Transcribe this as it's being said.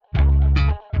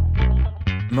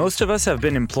Most of us have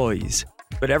been employees,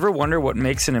 but ever wonder what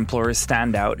makes an employer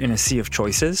stand out in a sea of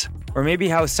choices? Or maybe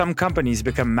how some companies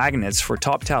become magnets for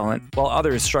top talent while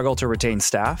others struggle to retain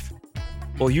staff?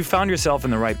 Well, you found yourself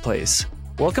in the right place.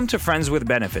 Welcome to Friends with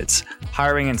Benefits,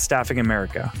 Hiring and Staffing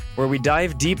America, where we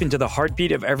dive deep into the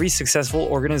heartbeat of every successful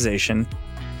organization,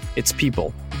 its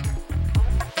people.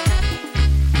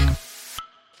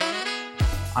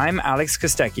 I'm Alex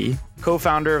Kostecki,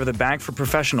 co-founder of the bank for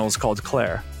professionals called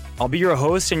Claire. I'll be your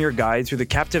host and your guide through the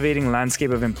captivating landscape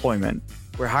of employment,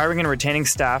 where hiring and retaining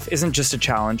staff isn't just a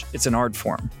challenge, it's an art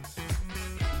form.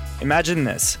 Imagine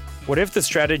this. What if the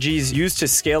strategies used to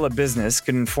scale a business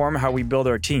could inform how we build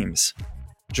our teams?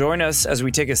 Join us as we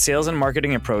take a sales and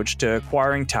marketing approach to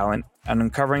acquiring talent and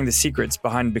uncovering the secrets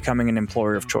behind becoming an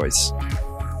employer of choice.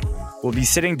 We'll be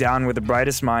sitting down with the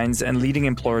brightest minds and leading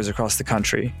employers across the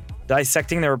country,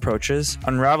 dissecting their approaches,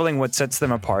 unraveling what sets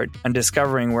them apart, and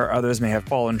discovering where others may have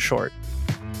fallen short.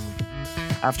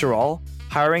 After all,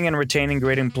 hiring and retaining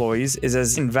great employees is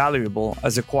as invaluable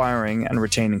as acquiring and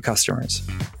retaining customers.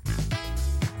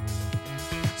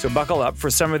 So buckle up for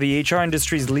some of the HR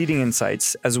industry's leading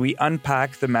insights as we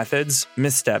unpack the methods,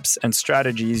 missteps, and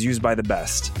strategies used by the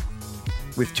best.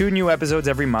 With 2 new episodes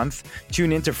every month,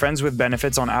 tune in to Friends with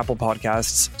Benefits on Apple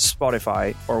Podcasts,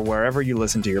 Spotify, or wherever you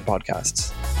listen to your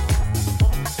podcasts.